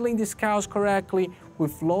handling these cows correctly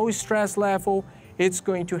with low stress level, it's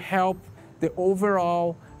going to help the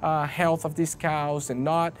overall health of these cows and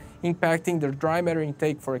not impacting their dry matter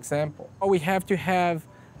intake, for example. We have to have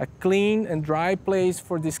a clean and dry place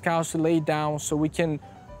for these cows to lay down so we can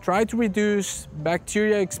try to reduce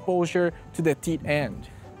bacteria exposure to the teat end.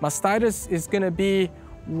 Mastitis is going to be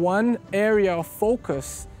one area of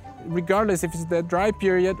focus, regardless if it's the dry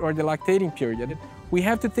period or the lactating period. We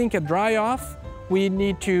have to think of dry off. We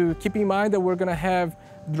need to keep in mind that we're going to have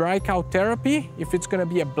dry cow therapy, if it's going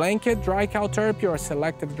to be a blanket dry cow therapy or a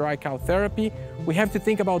selective dry cow therapy. We have to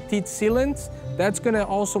think about teat sealants. That's going to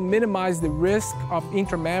also minimize the risk of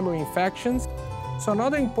intramammary infections. So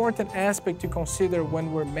another important aspect to consider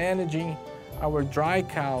when we're managing our dry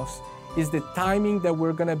cows is the timing that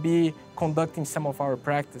we're going to be conducting some of our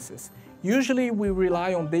practices. Usually we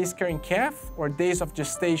rely on days carrying calf or days of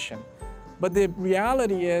gestation. But the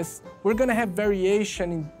reality is we're going to have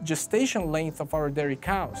variation in gestation length of our dairy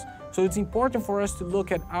cows. So it's important for us to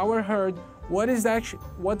look at our herd,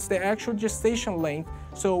 what's the actual gestation length.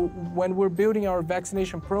 So when we're building our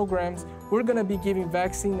vaccination programs, we're going to be giving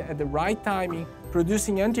vaccine at the right timing,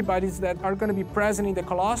 producing antibodies that are going to be present in the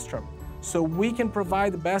colostrum, so we can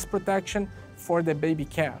provide the best protection for the baby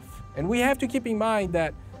calf. And we have to keep in mind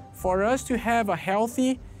that for us to have a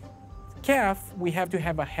healthy calf, we have to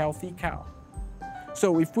have a healthy cow.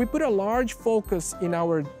 So if we put a large focus in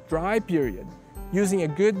our dry period, using a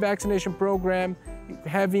good vaccination program,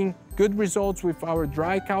 having good results with our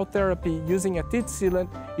dry cow therapy, using a teat sealant,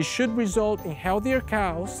 it should result in healthier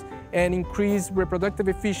cows and increase reproductive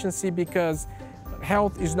efficiency, because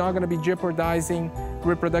health is not going to be jeopardizing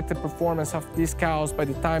reproductive performance of these cows by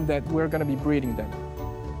the time that we're going to be breeding them.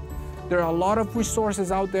 There are a lot of resources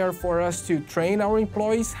out there for us to train our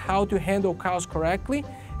employees how to handle cows correctly.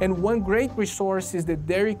 And one great resource is the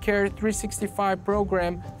Dairy Care 365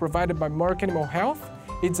 program provided by Merck Animal Health.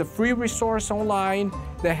 It's a free resource online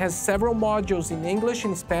that has several modules in English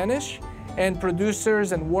and Spanish, and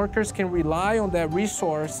producers and workers can rely on that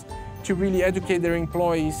resource to really educate their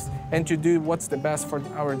employees and to do what's the best for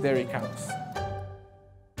our dairy cows.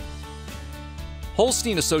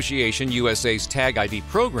 Holstein Association USA's Tag ID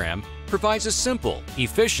program provides a simple,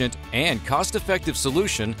 efficient, and cost-effective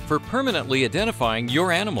solution for permanently identifying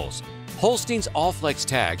your animals. Holstein's All-Flex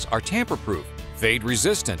tags are tamper-proof,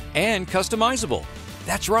 fade-resistant, and customizable.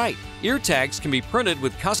 That's right, ear tags can be printed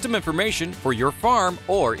with custom information for your farm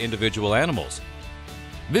or individual animals.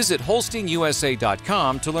 Visit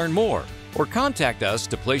HolsteinUSA.com to learn more, or contact us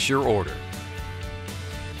to place your order.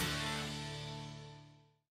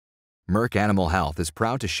 Merck Animal Health is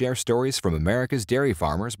proud to share stories from America's dairy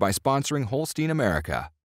farmers by sponsoring Holstein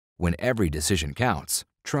America. When every decision counts,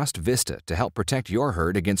 trust Vista to help protect your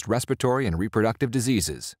herd against respiratory and reproductive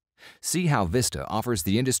diseases. See how Vista offers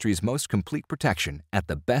the industry's most complete protection at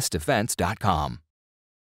thebestdefense.com.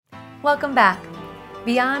 Welcome back.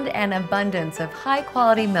 Beyond an abundance of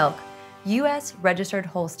high-quality milk, U.S. registered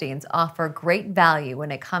Holsteins offer great value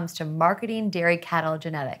when it comes to marketing dairy cattle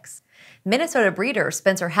genetics. Minnesota breeder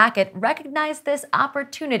Spencer Hackett recognized this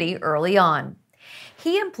opportunity early on.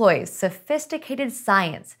 He employs sophisticated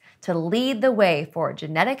science to lead the way for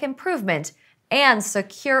genetic improvement and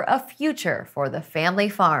secure a future for the family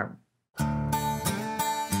farm.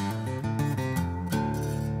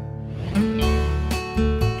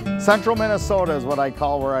 Central Minnesota is what I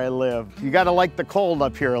call where I live. You gotta like the cold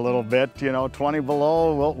up here a little bit, 20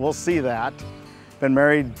 below, we'll see that. Been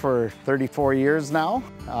married for 34 years now,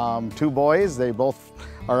 2 boys, they both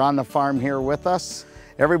are on the farm here with us.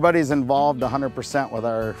 Everybody's involved 100% with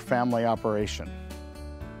our family operation.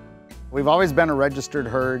 We've always been a registered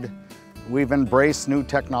herd. We've embraced new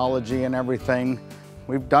technology and everything.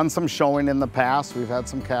 We've done some showing in the past. We've had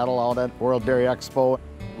some cattle out at World Dairy Expo.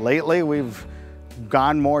 Lately, we've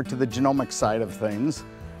gone more to the genomic side of things.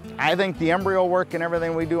 I think the embryo work and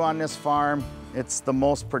everything we do on this farm, it's the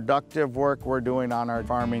most productive work we're doing on our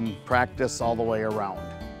farming practice all the way around.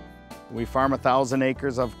 We farm 1,000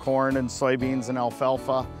 acres of corn and soybeans and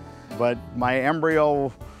alfalfa, but my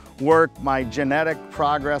embryo work, my genetic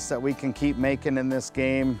progress that we can keep making in this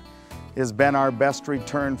game has been our best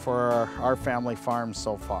return for our family farm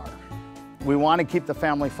so far. We want to keep the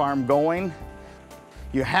family farm going.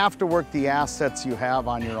 You have to work the assets you have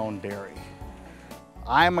on your own dairy.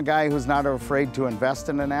 I'm a guy who's not afraid to invest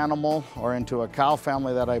in an animal or into a cow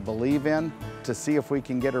family that I believe in to see if we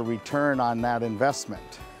can get a return on that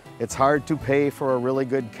investment. It's hard to pay for a really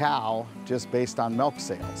good cow just based on milk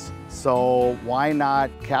sales. So why not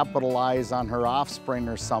capitalize on her offspring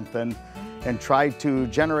or something and try to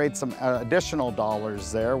generate some additional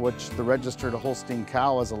dollars there, which the registered Holstein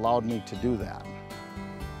cow has allowed me to do that.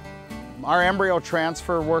 Our embryo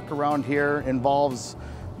transfer work around here involves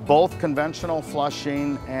both conventional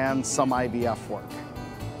flushing and some IVF work.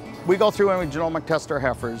 We go through and we genomic test our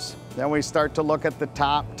heifers. Then we start to look at the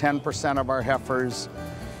top 10% of our heifers.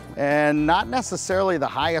 And not necessarily the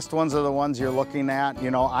highest ones are the ones you're looking at.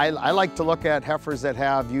 I like to look at heifers that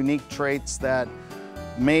have unique traits that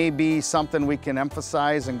may be something we can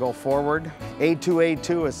emphasize and go forward.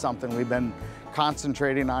 A2A2 is something we've been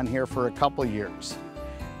concentrating on here for a couple years.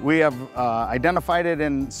 We have identified it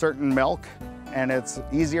in certain milk, and it's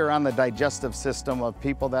easier on the digestive system of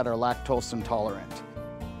people that are lactose intolerant.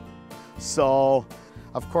 So,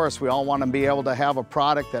 of course, we all want to be able to have a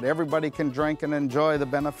product that everybody can drink and enjoy the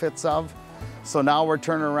benefits of. So now we're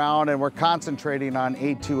turning around and we're concentrating on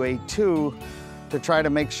A2A2 to try to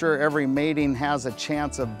make sure every mating has a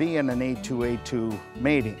chance of being an A2A2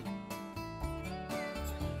 mating.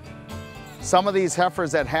 Some of these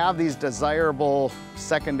heifers that have these desirable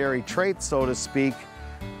secondary traits, so to speak,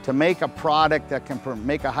 to make a product that can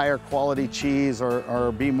make a higher quality cheese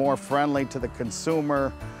or be more friendly to the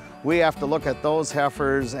consumer, we have to look at those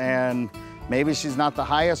heifers, and maybe she's not the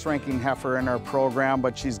highest ranking heifer in our program,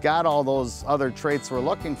 but she's got all those other traits we're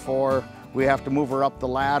looking for. We have to move her up the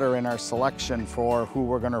ladder in our selection for who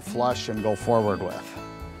we're going to flush and go forward with.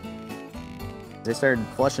 They started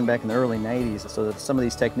flushing back in the early 90s, so that some of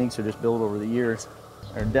these techniques are just built over the years.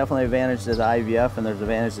 There are definitely advantages to the IVF and there's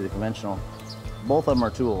advantages to the conventional. Both of them are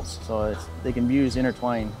tools, so they can be used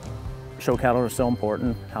intertwined. Show cattle are still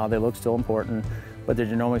important, how they look still important, but the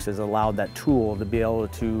genomics has allowed that tool to be able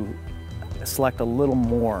to select a little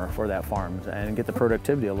more for that farm and get the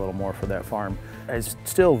productivity a little more for that farm. It's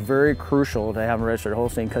still very crucial to have a registered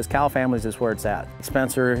Holstein because cow families is where it's at.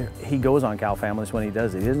 Spencer, he goes on cow families when he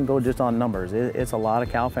does it. He doesn't go just on numbers. It's a lot of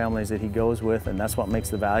cow families that he goes with, and that's what makes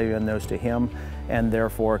the value in those to him, and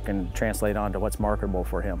therefore can translate on to what's marketable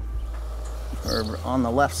for him. We're on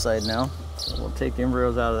the left side now. We'll take the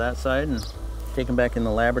embryos out of that side and take them back in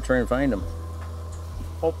the laboratory and find them.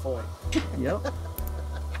 Hopefully. Yep.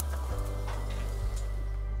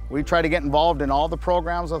 We try to get involved in all the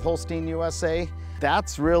programs with Holstein USA.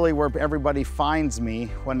 That's really where everybody finds me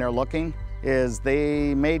when they're looking, is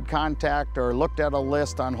they made contact or looked at a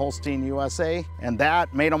list on Holstein USA, and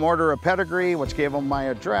that made them order a pedigree, which gave them my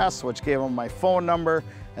address, which gave them my phone number,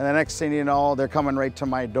 and the next thing you know, they're coming right to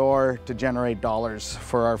my door to generate dollars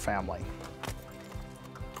for our family.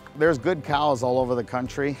 There's good cows all over the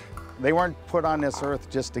country. They weren't put on this earth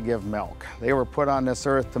just to give milk. They were put on this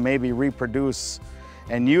earth to maybe reproduce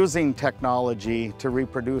and using technology to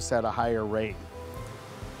reproduce at a higher rate.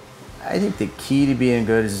 I think the key to being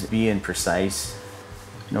good is being precise,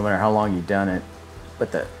 no matter how long you've done it.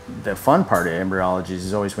 But the fun part of embryology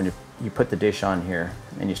is always when you put the dish on here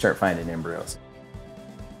and you start finding embryos.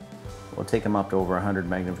 We'll take them up to over 100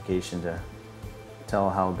 magnification to tell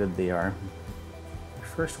how good they are. The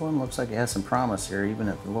first one looks like it has some promise here, even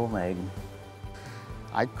at the low mag.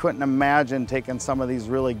 I couldn't imagine taking some of these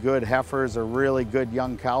really good heifers or really good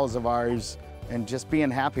young cows of ours and just being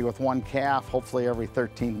happy with one calf, hopefully every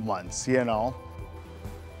 13 months, you know?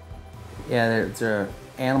 Yeah, there's an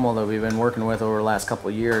animal that we've been working with over the last couple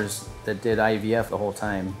of years that did IVF the whole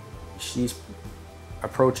time. She's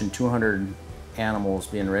approaching 200 animals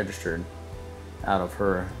being registered out of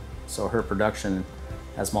her. So her production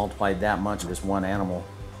has multiplied that much with just one animal.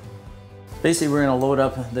 Basically, we're gonna load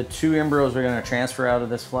up the 2 embryos we're gonna transfer out of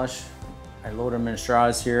this flush. I load them in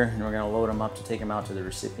straws here, and we're gonna load them up to take them out to the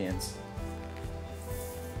recipients.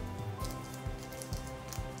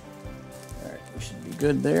 All right, we should be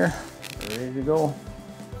good there. We're ready to go.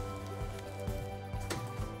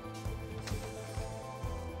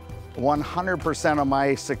 100% of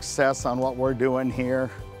my success on what we're doing here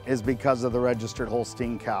is because of the registered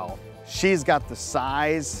Holstein cow. She's got the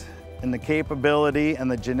size and the capability and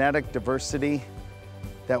the genetic diversity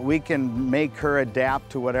that we can make her adapt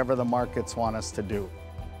to whatever the markets want us to do.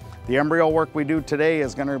 The embryo work we do today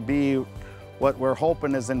is going to be what we're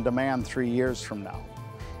hoping is in demand 3 years from now.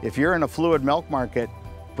 If you're in a fluid milk market,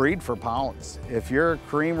 breed for pounds. If you're a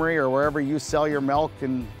creamery or wherever you sell your milk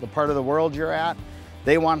in the part of the world you're at,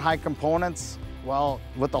 they want high components. Well,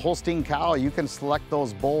 with the Holstein cow, you can select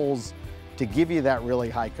those bulls to give you that really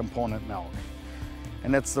high component milk.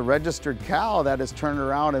 And it's the registered cow that has turned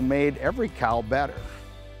around and made every cow better.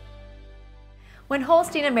 When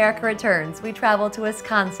Holstein America returns, we travel to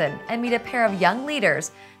Wisconsin and meet a pair of young leaders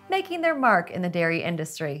making their mark in the dairy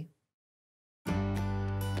industry.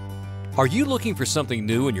 Are you looking for something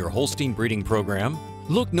new in your Holstein breeding program?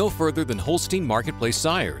 Look no further than Holstein Marketplace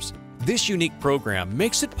Sires. This unique program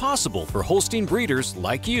makes it possible for Holstein breeders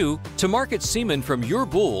like you to market semen from your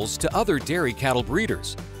bulls to other dairy cattle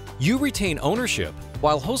breeders. You retain ownership,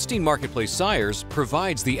 while Holstein Marketplace Sires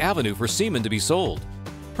provides the avenue for semen to be sold.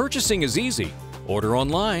 Purchasing is easy. Order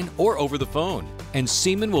online or over the phone, and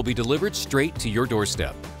semen will be delivered straight to your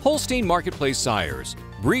doorstep. Holstein Marketplace Sires,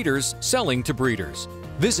 breeders selling to breeders.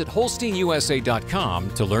 Visit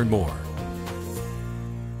HolsteinUSA.com to learn more.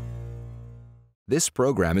 This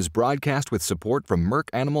program is broadcast with support from Merck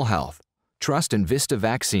Animal Health. Trust Envista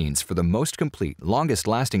vaccines for the most complete,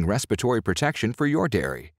 longest-lasting respiratory protection for your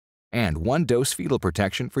dairy. And one-dose fetal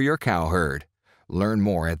protection for your cow herd. Learn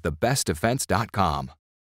more at thebestdefense.com.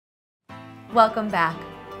 Welcome back.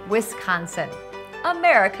 Wisconsin,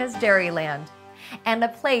 America's dairyland, and a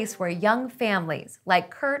place where young families like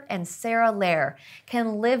Kurt and Sarah Lair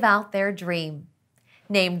can live out their dream.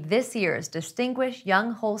 Named this year's Distinguished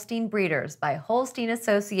Young Holstein Breeders by Holstein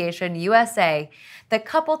Association USA, the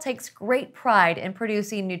couple takes great pride in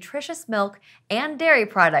producing nutritious milk and dairy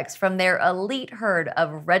products from their elite herd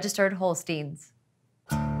of registered Holsteins.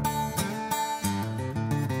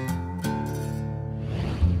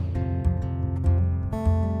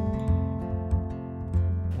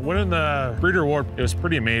 Winning the Breeder Award, it was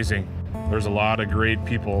pretty amazing. There's a lot of great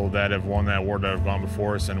people that have won that award that have gone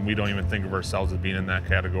before us, and we don't even think of ourselves as being in that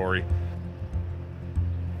category.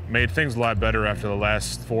 Made things a lot better after the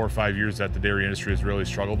last 4 or 5 years that the dairy industry has really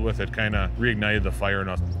struggled with. It kind of reignited the fire in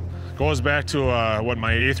us. Goes back to what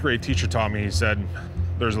my 8th grade teacher taught me. He said,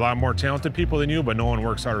 there's a lot more talented people than you, but no one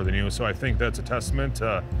works harder than you. So I think that's a testament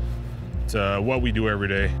to what we do every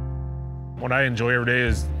day. What I enjoy every day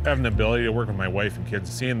is having the ability to work with my wife and kids,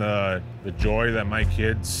 seeing the joy that my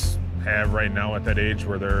kids have right now at that age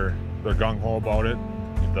where they're gung-ho about it,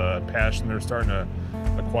 the passion they're starting to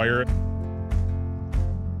acquire.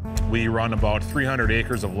 We run about 300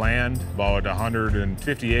 acres of land, about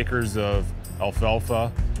 150 acres of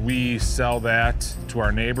alfalfa. We sell that to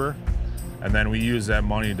our neighbor, and then we use that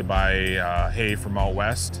money to buy hay from out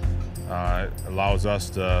west. It allows us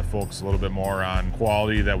to focus a little bit more on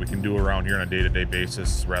quality that we can do around here on a day-to-day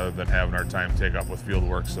basis rather than having our time take up with field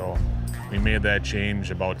work. So we made that change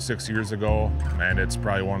about 6 years ago, and it's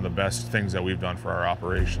probably one of the best things that we've done for our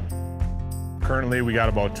operation. Currently, we got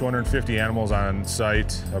about 250 animals on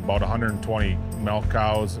site, about 120 milk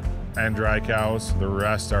cows and dry cows. The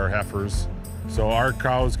rest are heifers. So our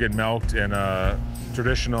cows get milked in a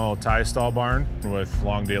traditional tie stall barn with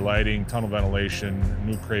long day lighting, tunnel ventilation,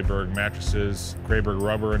 new Krayberg mattresses, Krayberg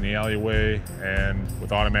rubber in the alleyway, and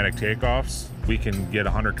with automatic takeoffs, we can get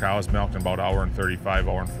 100 cows milked in about 1 hour and 35,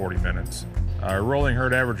 1 hour and 40 minutes. Our rolling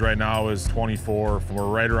herd average right now is 24. We're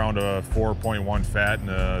right around a 4.1 fat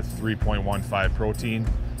and a 3.15 protein.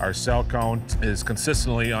 Our cell count is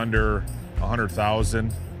consistently under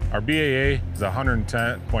 100,000. Our BAA is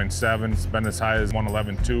 110.7. It's been as high as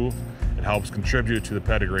 111.2. It helps contribute to the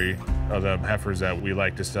pedigree of the heifers that we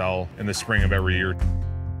like to sell in the spring of every year.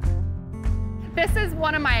 This is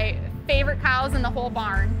one of my favorite cows in the whole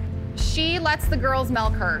barn. She lets the girls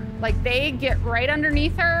milk her. Like, they get right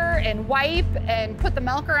underneath her and wipe and put the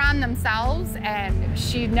milker on themselves, and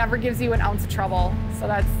she never gives you an ounce of trouble. So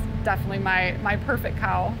that's definitely my perfect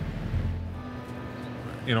cow.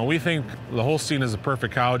 You know, we think the Holstein is a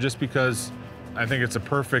perfect cow just because I think it's a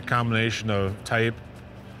perfect combination of type,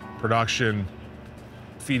 production,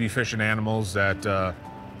 feed efficient animals that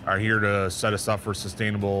are here to set us up for a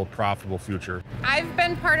sustainable, profitable future. I've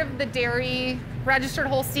been part of the dairy registered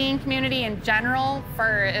Holstein community in general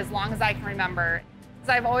for as long as I can remember.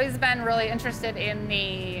 I've always been really interested in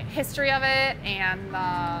the history of it and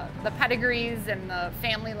the pedigrees and the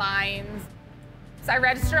family lines. So I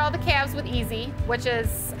registered all the calves with Easy, which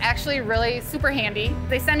is actually really super handy.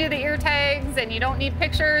 They send you the ear tags and you don't need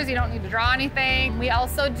pictures, you don't need to draw anything. We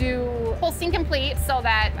also do Holstein Complete so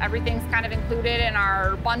that everything's kind of included in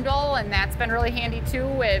our bundle, and that's been really handy too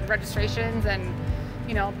with registrations and,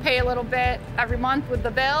 you know, pay a little bit every month with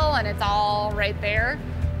the bill and it's all right there.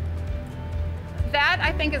 That,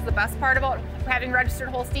 I think, is the best part about having registered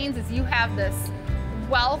Holsteins is you have this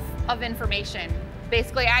wealth of information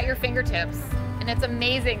basically at your fingertips. And it's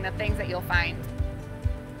amazing the things that you'll find.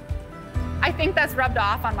 I think that's rubbed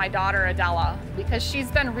off on my daughter, Adela, because she's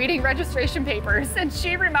been reading registration papers and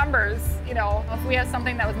she remembers, you know, if we have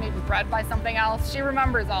something that was maybe bred by something else, she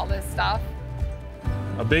remembers all this stuff.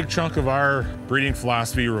 A big chunk of our breeding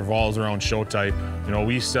philosophy revolves around show type. You know,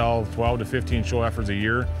 we sell 12 to 15 show heifers a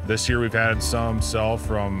year. This year we've had some sell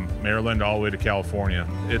from Maryland all the way to California.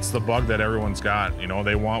 It's the bug that everyone's got. You know,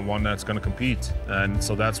 they want one that's going to compete. And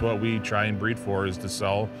so that's what we try and breed for, is to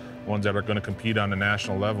sell ones that are going to compete on the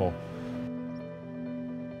national level.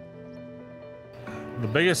 The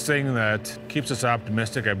biggest thing that keeps us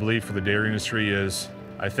optimistic, I believe, for the dairy industry is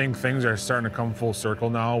I think things are starting to come full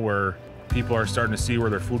circle now where people are starting to see where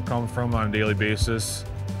their food comes from on a daily basis.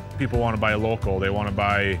 People want to buy local. They want to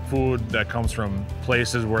buy food that comes from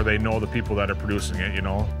places where they know the people that are producing it, you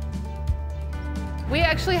know. We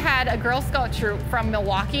actually had a Girl Scout troop from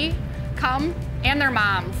Milwaukee come, and their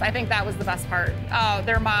moms. I think that was the best part.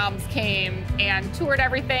 Their moms came and toured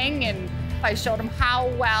everything, and I showed them how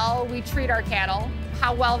well we treat our cattle,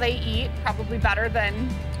 how well they eat, probably better than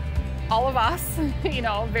all of us, you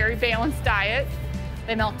know, very balanced diet.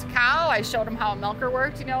 They milked a cow. I showed them how a milker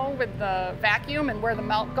worked, you know, with the vacuum and where the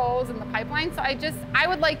milk goes in the pipeline. So I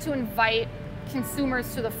would like to invite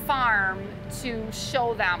consumers to the farm to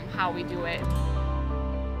show them how we do it.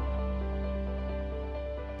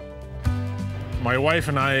 My wife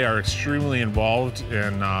and I are extremely involved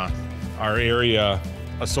in our area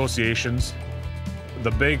associations.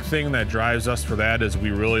 The big thing that drives us for that is we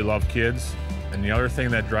really love kids. And the other thing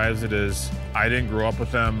that drives it is I didn't grow up with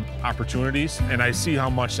them opportunities, and I see how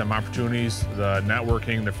much them opportunities, the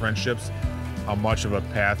networking, the friendships, how much of a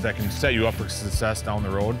path that can set you up for success down the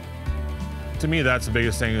road. To me, that's the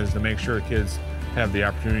biggest thing, is to make sure kids have the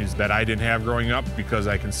opportunities that I didn't have growing up, because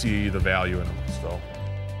I can see the value in them. So,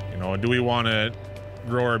 you know, do we want to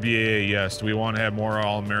grow our BAA? Yes. Do we want to have more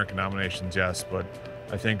All-American nominations? Yes. But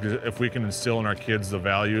I think if we can instill in our kids the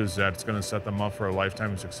values that's going to set them up for a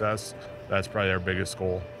lifetime of success, that's probably our biggest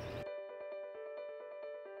goal.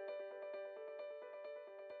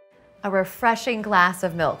 A refreshing glass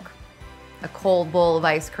of milk, a cold bowl of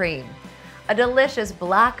ice cream, a delicious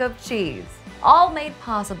block of cheese, all made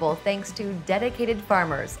possible thanks to dedicated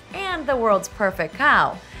farmers and the world's perfect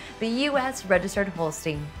cow, the U.S. registered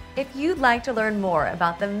Holstein. If you'd like to learn more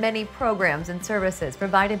about the many programs and services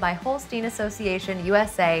provided by Holstein Association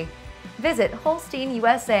USA, visit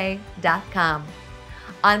holsteinusa.com.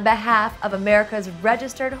 On behalf of America's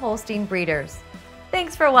registered Holstein breeders,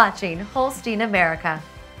 thanks for watching Holstein America.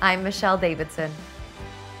 I'm Michelle Davidson.